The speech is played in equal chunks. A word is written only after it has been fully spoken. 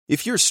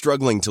If you're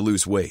struggling to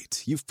lose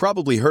weight, you've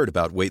probably heard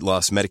about weight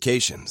loss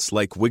medications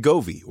like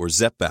Wegovy or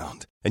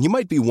Zepbound, and you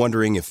might be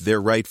wondering if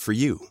they're right for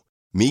you.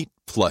 Meet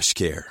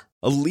PlushCare,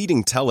 a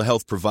leading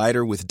telehealth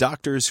provider with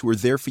doctors who are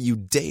there for you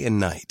day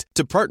and night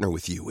to partner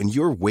with you in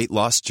your weight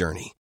loss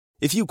journey.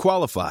 If you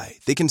qualify,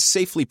 they can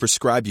safely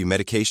prescribe you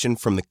medication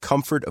from the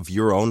comfort of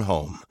your own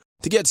home.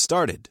 To get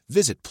started,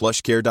 visit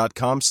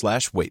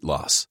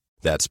plushcare.com/weight-loss.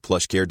 That's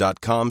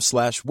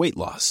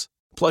plushcare.com/weight-loss.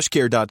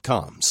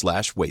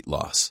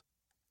 plushcare.com/weight-loss.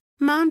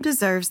 Mom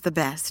deserves the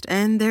best,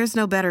 and there's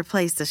no better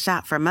place to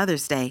shop for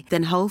Mother's Day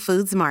than Whole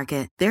Foods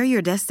Market. They're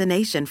your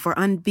destination for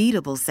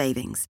unbeatable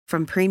savings,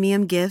 from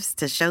premium gifts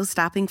to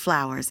show-stopping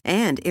flowers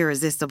and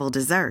irresistible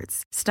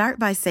desserts. Start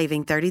by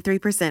saving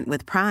 33%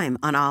 with Prime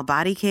on all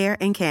body care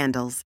and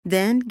candles.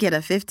 Then get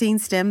a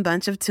 15-stem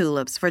bunch of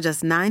tulips for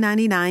just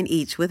 $9.99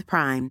 each with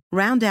Prime.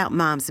 Round out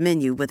Mom's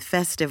menu with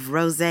festive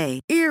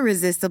rosé,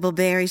 irresistible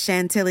berry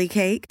chantilly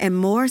cake, and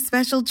more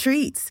special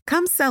treats.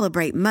 Come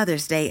celebrate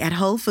Mother's Day at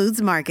Whole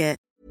Foods Market.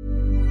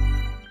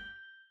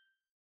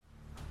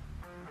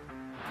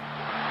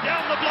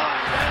 Down the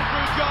blind,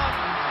 Andrew John.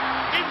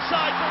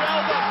 Inside for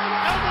Elba.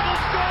 Elba will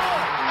score.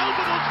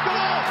 Elba will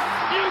score.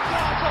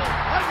 Newcastle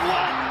have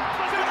won.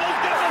 Sybil's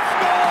going to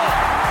score.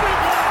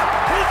 Sybil,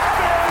 it's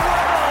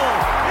farewell.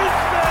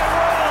 It's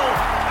farewell.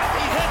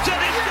 He hits it.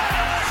 He's got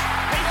it.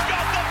 He's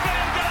got the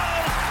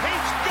Bengals.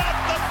 He's got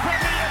the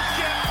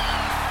Premiership.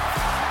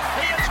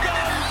 He has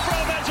gone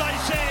from, as I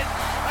said,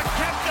 a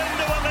captain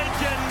to a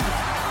legend,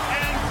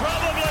 and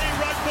probably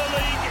rugby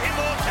league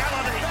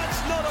immortality.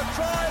 That's not a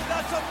try.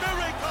 That's a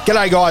miracle.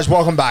 G'day guys,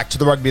 welcome back to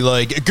the Rugby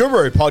League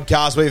Guru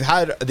podcast. We've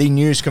had the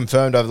news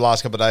confirmed over the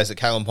last couple of days that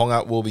Kalyn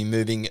Ponga will be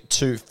moving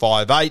to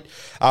 5'8".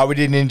 We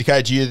didn't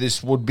indicate to you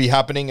this would be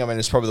happening. I mean,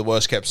 it's probably the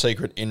worst kept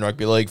secret in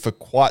rugby league for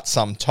quite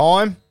some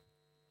time.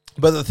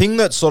 But the thing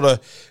that sort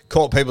of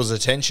caught people's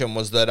attention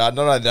was that not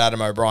only did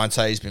Adam O'Brien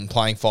say he's been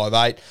playing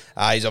 5'8",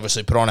 he's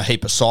obviously put on a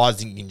heap of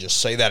size. You can just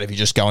see that if you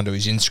just go onto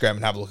his Instagram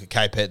and have a look at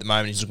KP at the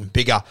moment. He's looking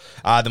bigger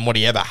than what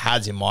he ever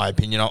has, in my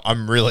opinion.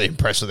 I'm really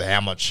impressed with how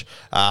much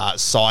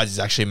size he's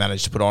actually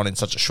managed to put on in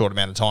such a short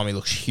amount of time. He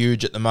looks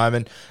huge at the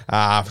moment.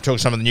 If we talk to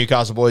some of the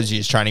Newcastle boys,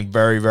 he's training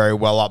very, very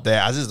well up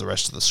there, as is the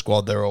rest of the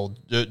squad. They're all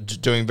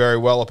doing very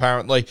well,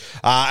 apparently.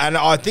 And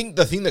I think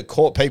the thing that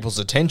caught people's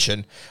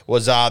attention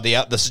was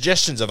the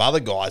suggestions of other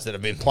guys that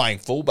have been playing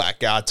fullback.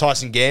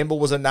 Tyson Gamble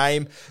was a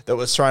name that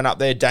was thrown up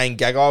there. Dane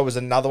Gagai was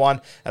another one.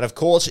 And, of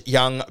course,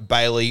 young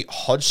Bailey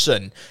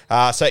Hodgson.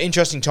 So,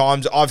 interesting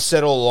times. I've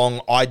said all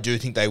along, I do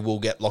think they will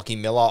get Lockie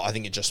Miller. I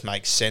think it just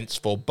makes sense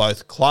for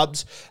both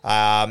clubs.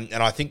 And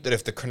I think that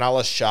if the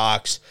Cronulla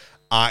Sharks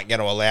aren't going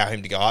to allow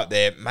him to go up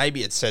there,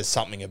 maybe it says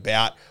something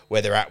about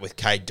where they're at with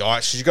Cade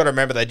Dykes. Because you've got to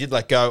remember, they did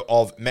let go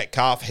of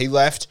Metcalf. He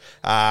left.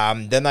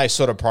 Then they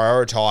sort of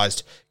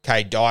prioritised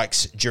Cade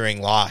Dykes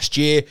during last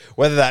year.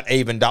 Whether that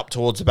evened up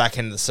towards the back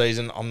end of the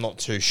season, I'm not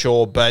too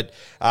sure. But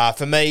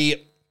for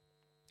me,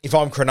 if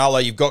I'm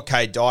Cronulla, you've got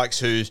Cade Dykes,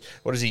 who's,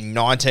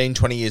 19,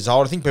 20 years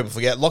old. I think people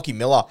forget. Lockie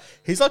Miller,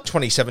 he's like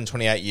 27,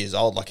 28 years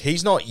old. Like,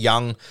 he's not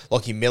young,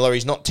 Lockie Miller.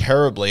 He's not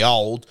terribly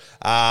old.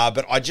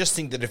 But I just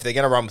think that if they're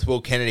going to run with Will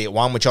Kennedy at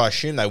 1, which I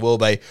assume they will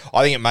be,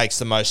 I think it makes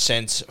the most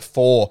sense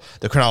for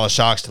the Cronulla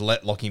Sharks to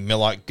let Lockie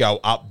Miller go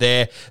up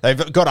there.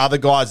 They've got other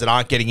guys that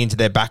aren't getting into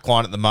their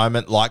backline at the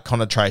moment, like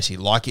Connor Tracy,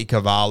 like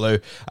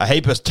Ikavalu, a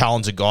heap of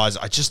talented guys.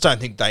 I just don't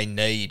think they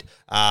need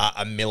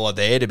a Miller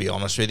there, to be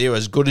honest with you.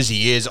 As good as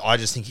he is, I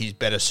just think he's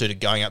better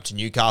suited going up to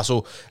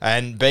Newcastle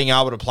and being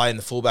able to play in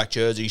the fullback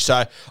jersey.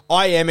 So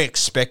I am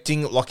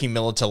expecting Lockie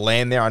Miller to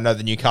land there. I know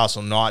the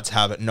Newcastle Knights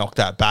have knocked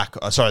that back.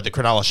 The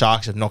Cronulla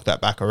Sharks have knocked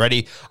that back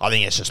already. I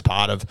think it's just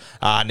part of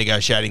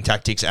negotiating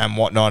tactics and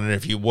whatnot. And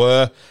if you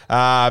were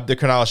the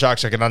Cronulla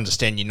Sharks, I can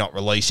understand you not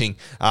releasing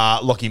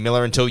Lockie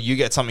Miller until you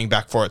get something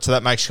back for it. So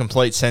that makes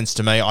complete sense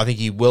to me. I think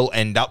he will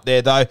end up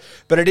there, though.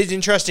 But it is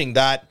interesting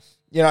that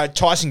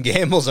Tyson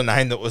Gamble's a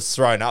name that was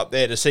thrown up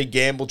there. To see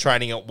Gamble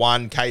training at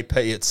 1,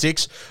 KP at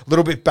 6, a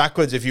little bit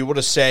backwards. If you would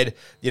have said,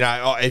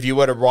 if you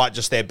were to write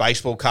just their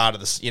baseball card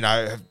of this,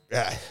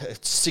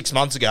 6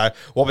 months ago,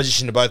 what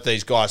position do both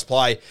these guys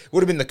play,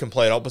 would have been the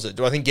complete opposite.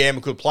 Do I think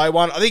Gamble could play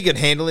 1? I think he could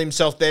handle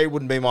himself there. He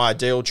wouldn't be my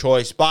ideal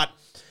choice, but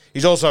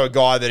he's also a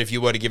guy that if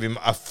you were to give him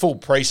a full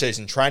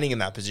preseason training in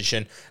that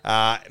position,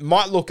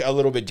 might look a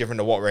little bit different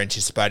to what we're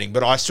anticipating.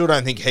 But I still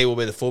don't think he will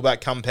be the fullback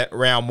come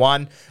round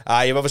 1.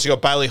 You've obviously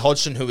got Bailey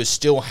Hodgson, who is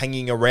still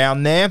hanging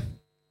around there,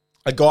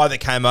 a guy that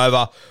came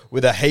over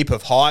with a heap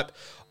of hype.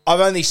 I've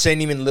only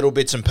seen him in little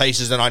bits and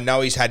pieces, and I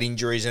know he's had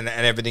injuries and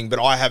everything,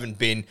 but I haven't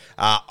been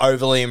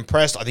overly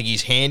impressed. I think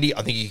he's handy.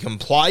 I think he can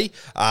play,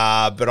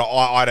 but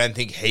I don't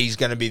think he's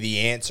going to be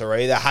the answer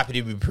either. Happy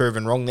to be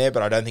proven wrong there,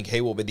 but I don't think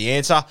he will be the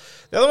answer.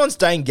 The other one's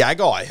Dane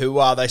Gagai,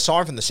 who they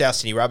signed from the South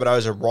Sydney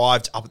Rabbitohs,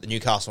 arrived up at the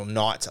Newcastle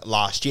Knights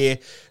last year,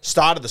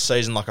 started the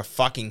season like a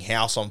fucking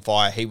house on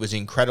fire. He was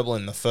incredible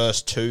in the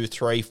first 2,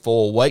 3,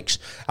 4 weeks,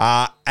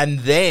 and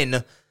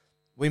then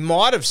we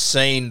might have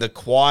seen the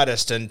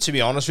quietest and, to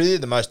be honest with you,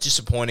 the most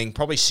disappointing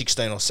probably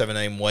 16 or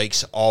 17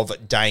 weeks of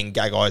Dane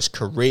Gagai's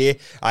career.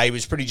 He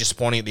was pretty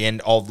disappointing at the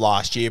end of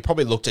last year.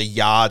 Probably looked a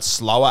yard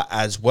slower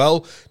as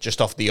well,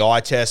 just off the eye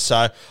test.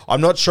 So I'm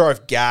not sure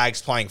if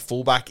Gags playing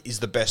fullback is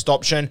the best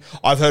option.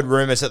 I've heard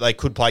rumours that they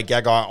could play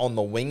Gagai on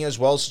the wing as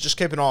well. So just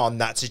keep an eye on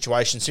that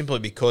situation, simply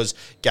because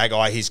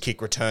Gagai, his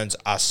kick returns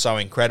are so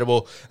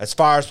incredible. As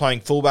far as playing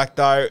fullback,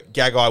 though,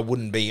 Gagai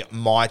wouldn't be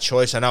my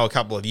choice. I know a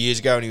couple of years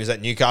ago when he was at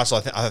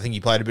Newcastle, I think he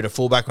played a bit of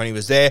fullback when he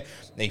was there.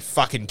 He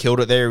fucking killed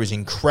it there. He was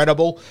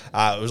incredible.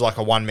 It was like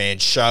a one-man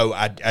show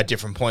at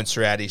different points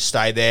throughout his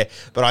stay there.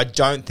 But I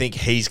don't think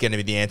he's going to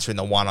be the answer in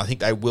the one. I think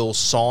they will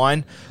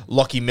sign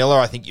Lockie Miller.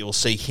 I think you'll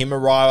see him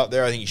arrive up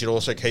there. I think you should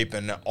also keep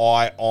an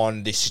eye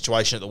on this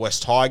situation at the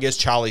West Tigers.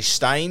 Charlie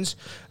Staines,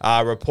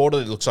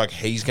 reportedly looks like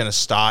he's going to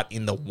start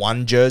in the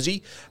 1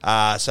 jersey.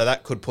 So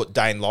that could put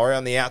Dane Laurie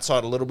on the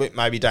outside a little bit.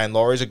 Maybe Dane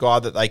Laurie's a guy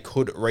that they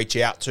could reach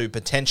out to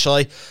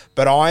potentially.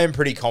 But I am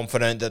pretty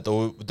confident that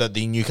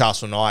the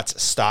Newcastle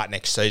Knights start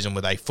next season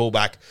with a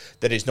fullback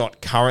that is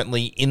not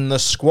currently in the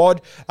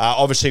squad.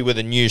 Obviously, with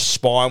a new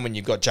spine, when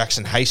you've got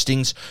Jackson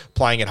Hastings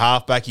playing at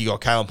halfback, you've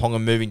got Kalen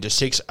Ponga moving to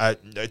 6.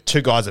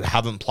 2 guys that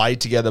haven't played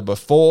together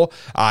before.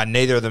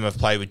 Neither of them have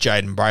played with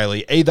Jaden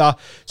Brayley either.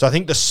 So I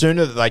think the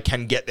sooner that they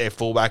can get their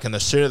fullback and the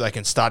sooner they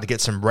can start to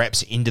get some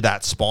reps into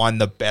that spine,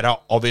 the better.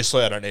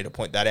 Obviously, I don't need to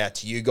point that out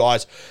to you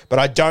guys. But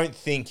I don't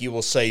think you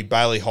will see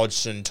Bailey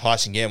Hodgson,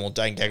 Tyson Gamble,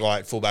 Dane Gagai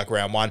at fullback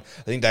round 1.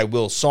 I think they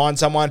will sign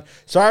someone.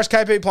 As far as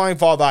KP playing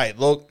 5'8",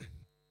 look,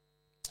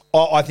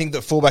 I think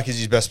that fullback is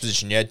his best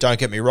position, yeah, don't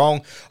get me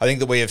wrong. I think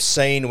that we have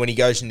seen when he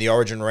goes in the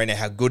Origin arena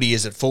how good he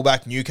is at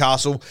fullback.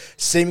 Newcastle,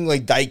 seemingly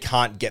they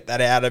can't get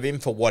that out of him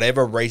for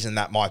whatever reason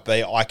that might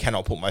be. I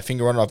cannot put my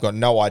finger on it. I've got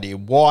no idea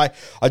why.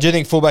 I do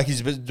think fullback is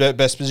his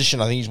best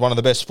position. I think he's one of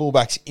the best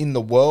fullbacks in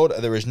the world.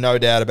 There is no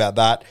doubt about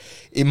that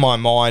in my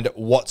mind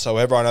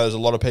whatsoever. I know there's a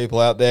lot of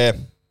people out there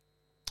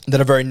that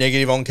are very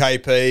negative on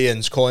KP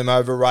and call him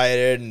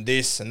overrated and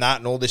this and that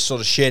and all this sort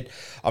of shit.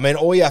 I mean,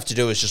 all you have to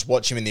do is just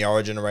watch him in the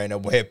Origin arena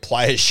where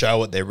players show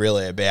what they're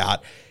really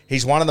about.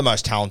 He's one of the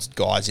most talented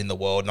guys in the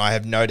world, and I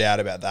have no doubt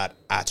about that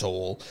at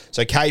all.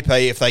 So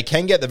KP, if they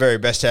can get the very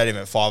best out of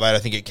him at 5'8", I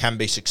think it can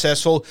be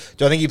successful.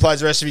 Do I think he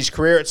plays the rest of his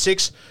career at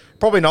 6?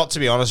 Probably not, to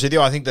be honest with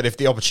you. I think that if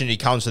the opportunity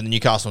comes to the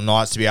Newcastle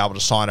Knights to be able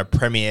to sign a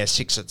Premier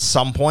 6 at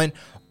some point,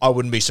 I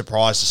wouldn't be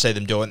surprised to see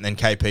them do it and then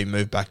KP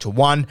move back to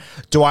 1.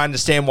 Do I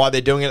understand why they're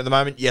doing it at the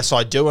moment? Yes,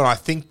 I do. And I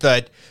think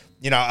that,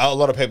 a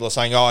lot of people are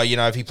saying,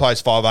 if he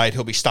plays 5'8",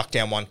 he'll be stuck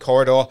down one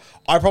corridor.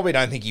 I probably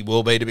don't think he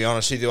will be, to be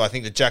honest with you. I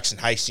think that Jackson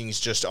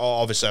Hastings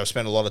obviously I've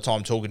spent a lot of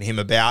time talking to him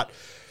about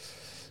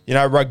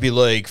rugby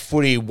league,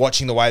 footy,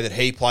 watching the way that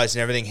he plays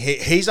and everything.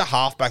 He's a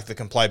halfback that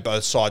can play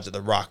both sides of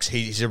the rucks.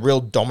 He's a real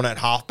dominant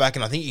halfback,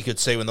 and I think you could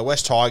see when the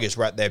West Tigers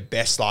were at their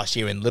best last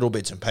year in little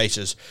bits and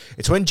pieces,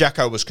 it's when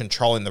Jacko was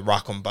controlling the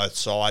ruck on both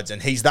sides,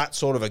 and he's that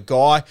sort of a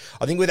guy.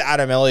 I think with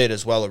Adam Elliott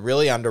as well, a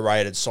really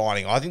underrated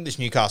signing. I think this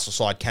Newcastle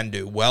side can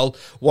do well.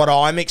 What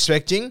I'm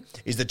expecting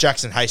is that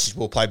Jackson Hastings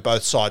will play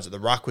both sides of the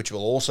ruck, which will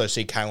also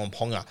see Kalen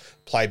Ponga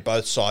play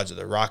both sides of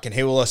the ruck, and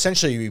he will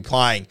essentially be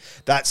playing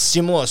that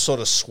similar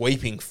sort of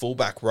sweeping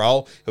fullback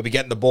role. He'll be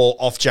getting the ball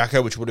off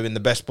Jacko, which would have been the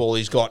best ball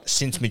he's got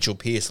since Mitchell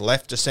Pearce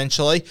left,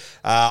 essentially.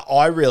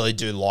 I really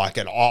do like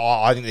it.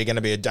 I think they're going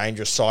to be a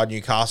dangerous side,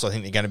 Newcastle. I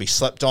think they're going to be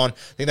slept on. I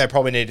think they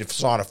probably need to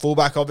sign a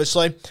fullback,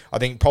 obviously. I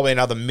think probably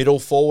another middle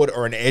forward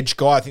or an edge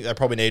guy. I think they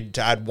probably need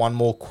to add one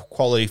more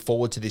quality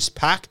forward to this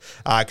pack,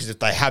 because if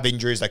they have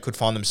injuries, they could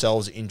find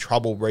themselves in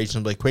trouble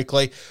reasonably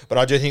quickly. But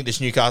I do think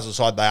this Newcastle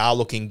side, they are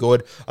looking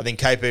good. I think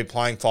KP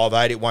playing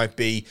 5'8", it won't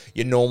be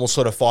your normal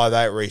sort of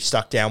 5'8", where he's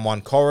stuck down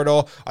one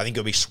corridor. I think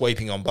he'll be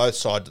sweeping on both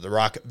sides of the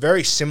ruck.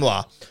 Very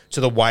similar to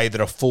the way that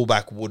a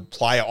fullback would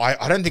play.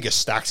 I don't think a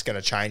stack's going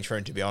to change for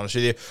him, to be honest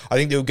with you. I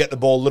think he'll get the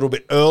ball a little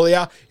bit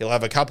earlier. He'll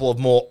have a couple of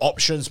more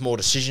options, more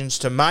decisions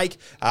to make.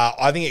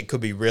 I think it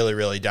could be really,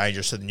 really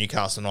dangerous to the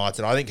Newcastle Knights,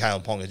 and I think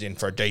Kalen Ponga's in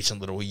for a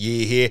decent little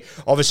year here.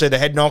 Obviously, the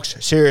head knocks,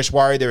 serious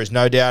worry. There is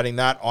no doubting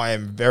that. I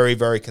am very,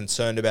 very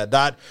concerned about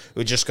that.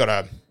 We've just got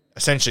to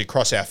essentially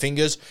cross our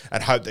fingers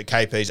and hope that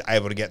KP is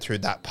able to get through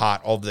that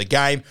part of the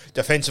game.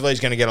 Defensively,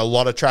 he's going to get a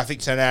lot of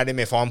traffic sent at him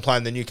if I'm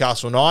playing the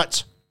Newcastle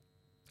Knights.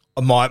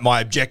 My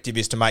objective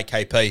is to make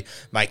KP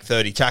make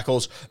 30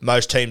 tackles.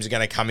 Most teams are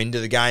going to come into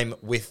the game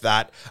with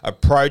that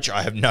approach.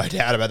 I have no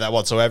doubt about that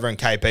whatsoever, and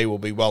KP will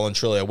be well and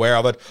truly aware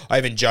of it. I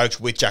even joked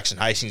with Jackson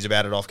Hastings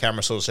about it off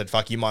camera, sort of said,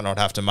 fuck, you might not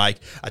have to make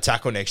a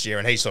tackle next year,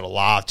 and he sort of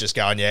laughed, just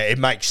going, yeah, it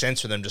makes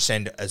sense for them to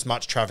send as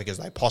much traffic as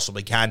they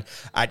possibly can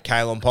at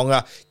Kalen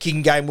Ponga.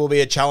 Kicking game will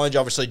be a challenge.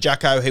 Obviously,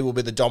 Jacko, he will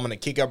be the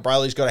dominant kicker.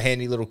 Brayley's got a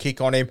handy little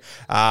kick on him,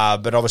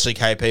 but obviously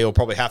KP will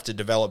probably have to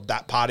develop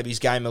that part of his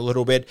game a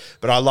little bit,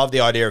 but I love the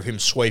idea of of him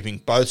sweeping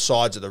both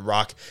sides of the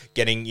ruck,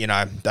 getting,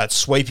 that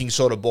sweeping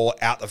sort of ball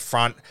out the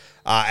front,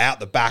 out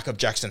the back of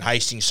Jackson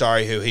Hastings,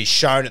 who he's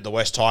shown at the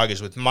West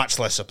Tigers with much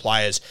lesser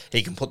players,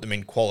 he can put them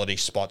in quality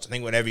spots. I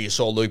think whenever you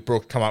saw Luke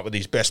Brook come up with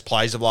his best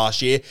plays of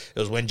last year, it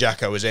was when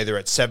Jacko was either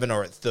at 7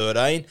 or at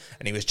 13,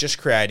 and he was just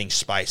creating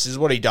space. This is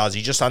what he does.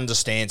 He just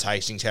understands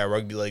Hastings, how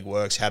rugby league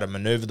works, how to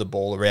manoeuvre the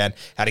ball around,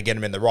 how to get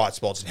him in the right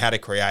spots, and how to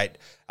create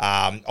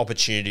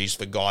opportunities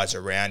for guys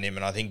around him.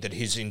 And I think that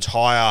his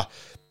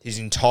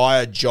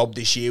entire job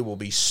this year will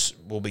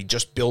be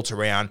just built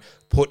around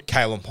put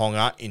Kalyn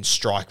Ponga in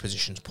strike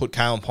positions, put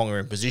Kalyn Ponga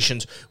in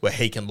positions where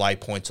he can lay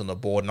points on the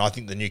board. And I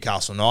think the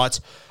Newcastle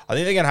Knights, I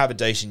think they're going to have a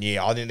decent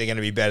year. I think they're going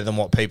to be better than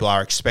what people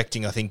are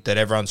expecting. I think that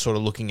everyone's sort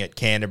of looking at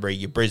Canterbury,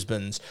 your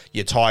Brisbanes,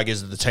 your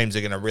Tigers, the teams that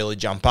are going to really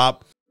jump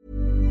up.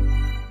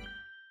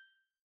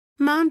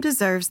 Mom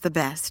deserves the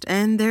best,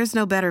 and there's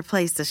no better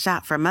place to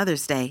shop for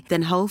Mother's Day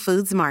than Whole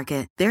Foods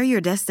Market. They're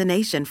your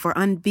destination for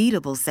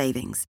unbeatable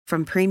savings,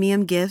 from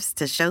premium gifts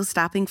to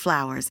show-stopping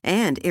flowers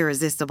and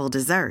irresistible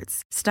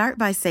desserts. Start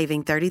by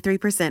saving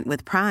 33%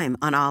 with Prime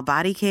on all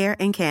body care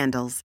and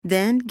candles.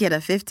 Then get a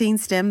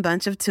 15-stem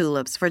bunch of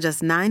tulips for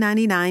just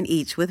 $9.99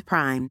 each with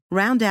Prime.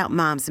 Round out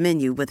Mom's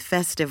menu with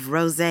festive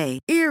rosé,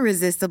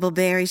 irresistible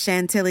berry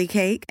chantilly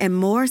cake, and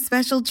more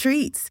special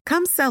treats.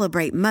 Come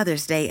celebrate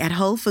Mother's Day at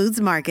Whole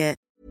Foods Market.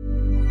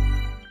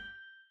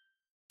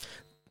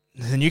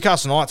 The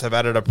Newcastle Knights have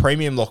added a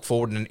premium lock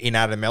forward in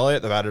Adam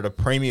Elliott. They've added a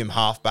premium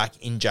halfback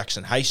in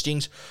Jackson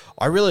Hastings.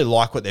 I really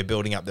like what they're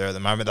building up there at the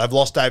moment. They've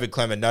lost David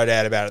Clement, no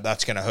doubt about it.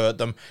 That's going to hurt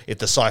them. If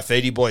the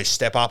Saifidi boys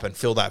step up and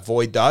fill that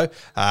void, though,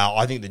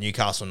 I think the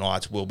Newcastle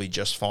Knights will be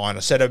just fine. I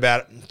said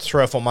about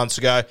 3 or 4 months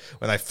ago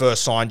when they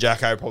first signed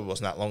Jacko, probably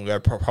wasn't that long ago,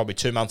 probably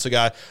 2 months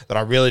ago, that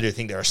I really do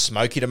think they're a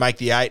smoky to make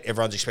the 8.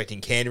 Everyone's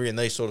expecting Canterbury and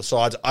these sort of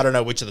sides. I don't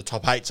know which of the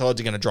top 8 sides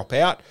are going to drop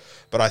out,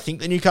 but I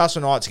think the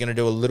Newcastle Knights are going to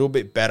do a little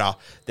bit better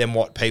than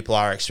what people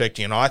are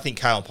expecting. And I think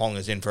Kalyn Ponga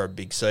is in for a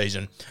big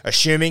season,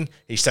 assuming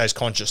he stays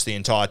conscious the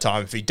entire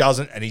time. If he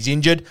doesn't and he's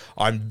injured,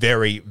 I'm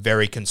very,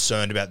 very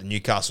concerned about the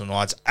Newcastle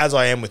Knights, as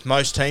I am with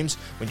most teams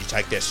when you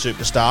take their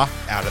superstar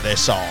out of their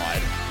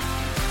side.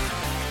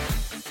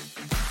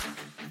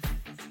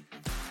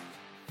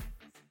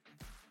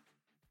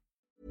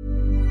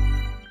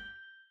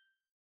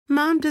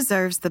 Mom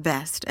deserves the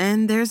best,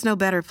 and there's no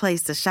better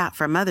place to shop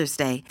for Mother's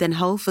Day than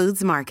Whole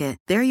Foods Market.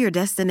 They're your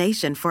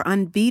destination for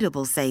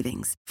unbeatable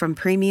savings, from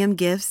premium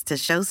gifts to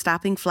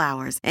show-stopping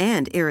flowers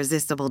and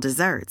irresistible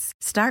desserts.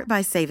 Start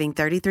by saving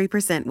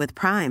 33% with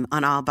Prime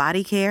on all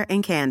body care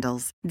and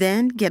candles.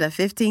 Then get a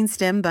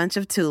 15-stem bunch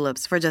of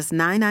tulips for just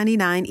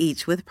 $9.99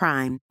 each with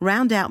Prime.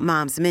 Round out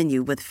Mom's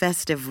menu with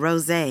festive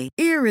rosé,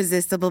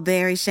 irresistible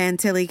berry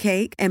chantilly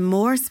cake, and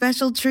more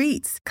special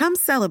treats. Come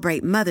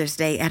celebrate Mother's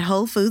Day at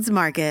Whole Foods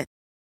Market.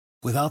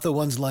 Without the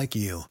ones like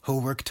you,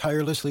 who work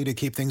tirelessly to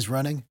keep things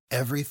running,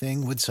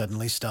 everything would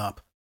suddenly stop.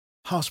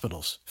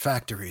 Hospitals,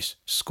 factories,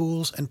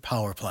 schools, and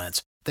power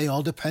plants, they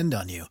all depend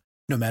on you.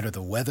 No matter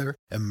the weather,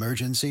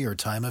 emergency, or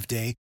time of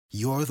day,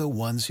 you're the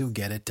ones who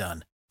get it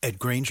done. At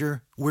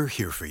Grainger, we're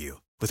here for you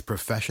with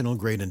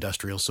professional-grade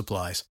industrial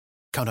supplies.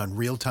 Count on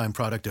real-time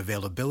product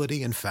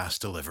availability and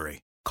fast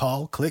delivery.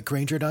 Call, click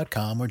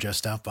Grainger.com, or just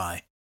stop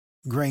by.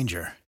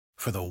 Grainger,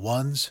 for the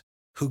ones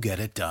who get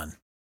it done.